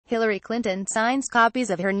Hillary Clinton signs copies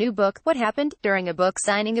of her new book, What Happened, during a book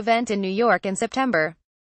signing event in New York in September.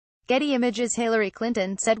 Getty Images. Hillary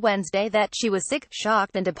Clinton said Wednesday that she was sick,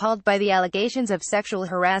 shocked and appalled by the allegations of sexual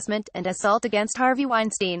harassment and assault against Harvey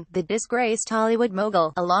Weinstein, the disgraced Hollywood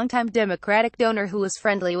mogul, a longtime Democratic donor who was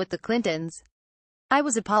friendly with the Clintons. "I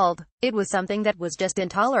was appalled. It was something that was just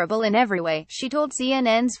intolerable in every way," she told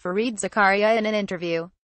CNN's Fareed Zakaria in an interview.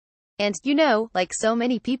 "And, you know, like so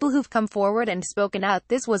many people who've come forward and spoken out,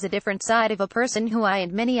 this was a different side of a person who I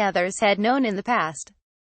and many others had known in the past."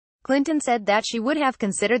 Clinton said that she would have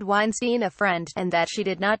considered Weinstein a friend, and that she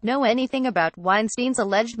did not know anything about Weinstein's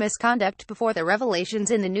alleged misconduct before the revelations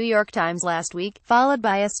in the New York Times last week, followed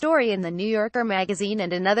by a story in the New Yorker magazine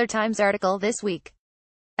and another Times article this week.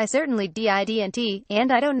 "I certainly didn't,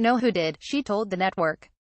 and I don't know who did," she told the network.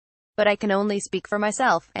 "But I can only speak for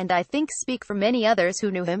myself, and I think speak for many others who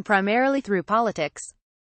knew him primarily through politics."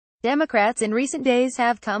 Democrats in recent days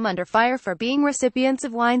have come under fire for being recipients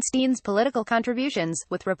of Weinstein's political contributions,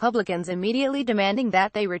 with Republicans immediately demanding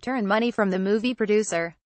that they return money from the movie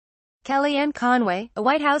producer. Kellyanne Conway, a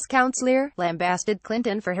White House counselor, lambasted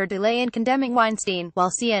Clinton for her delay in condemning Weinstein, while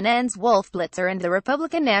CNN's Wolf Blitzer and the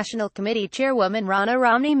Republican National Committee chairwoman Ronna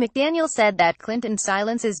Romney McDaniel said that Clinton's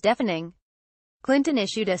silence is deafening. Clinton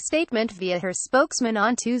issued a statement via her spokesman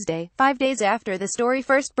on Tuesday, 5 days after the story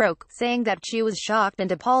first broke, saying that she was shocked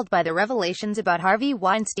and appalled by the revelations about Harvey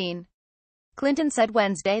Weinstein. Clinton said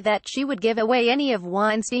Wednesday that she would give away any of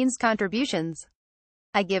Weinstein's contributions.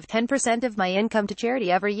 "I give 10% of my income to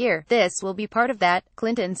charity every year. This will be part of that,"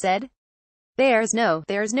 Clinton said. There's no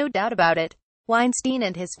doubt about it. Weinstein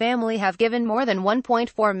and his family have given more than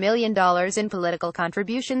 $1.4 million in political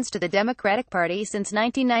contributions to the Democratic Party since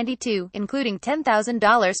 1992, including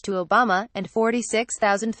 $10,000 to Obama, and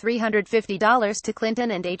 $46,350 to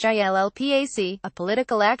Clinton and HILLPAC, a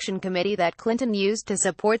political action committee that Clinton used to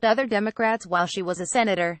support other Democrats while she was a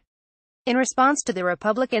senator. In response to the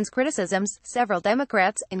Republicans' criticisms, several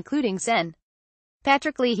Democrats, including Sen.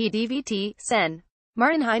 Patrick Leahy DVT, Sen.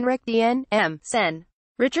 Martin Heinrich DN.M., Sen.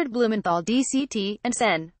 Richard Blumenthal DCT, and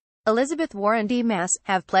Sen. Elizabeth Warren D.Mass,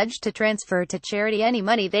 have pledged to transfer to charity any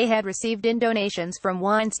money they had received in donations from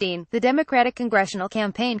Weinstein. The Democratic Congressional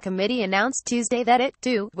Campaign Committee announced Tuesday that it,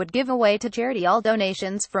 too, would give away to charity all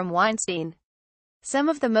donations from Weinstein. Some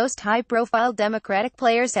of the most high-profile Democratic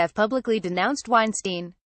players have publicly denounced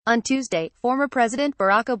Weinstein. On Tuesday, former President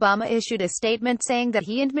Barack Obama issued a statement saying that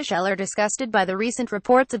he and Michelle are disgusted by the recent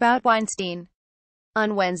reports about Weinstein.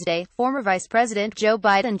 On Wednesday, former Vice President Joe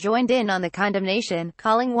Biden joined in on the condemnation,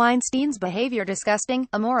 calling Weinstein's behavior disgusting,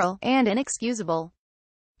 immoral, and inexcusable.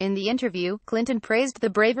 In the interview, Clinton praised the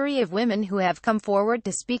bravery of women who have come forward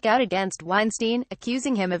to speak out against Weinstein,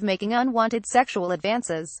 accusing him of making unwanted sexual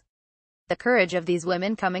advances. "The courage of these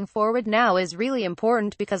women coming forward now is really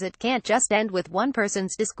important because it can't just end with one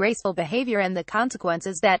person's disgraceful behavior and the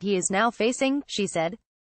consequences that he is now facing," she said.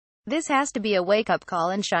 "This has to be a wake-up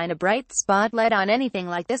call and shine a bright spotlight on anything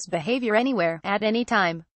like this behavior anywhere, at any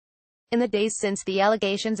time." In the days since the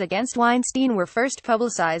allegations against Weinstein were first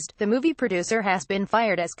publicized, the movie producer has been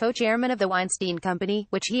fired as co-chairman of the Weinstein Company,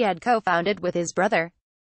 which he had co-founded with his brother.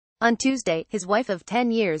 On Tuesday, his wife of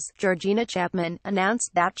 10 years, Georgina Chapman,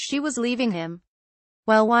 announced that she was leaving him.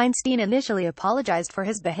 While Weinstein initially apologized for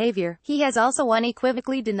his behavior, he has also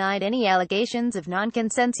unequivocally denied any allegations of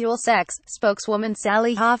non-consensual sex, spokeswoman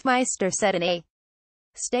Sally Hoffmeister said in a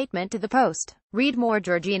statement to the Post. Read more.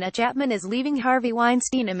 Georgina Chapman is leaving Harvey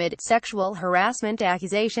Weinstein amid sexual harassment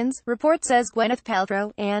accusations. Report says Gwyneth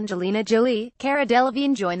Paltrow, Angelina Jolie, Cara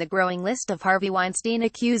Delevingne join the growing list of Harvey Weinstein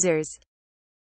accusers.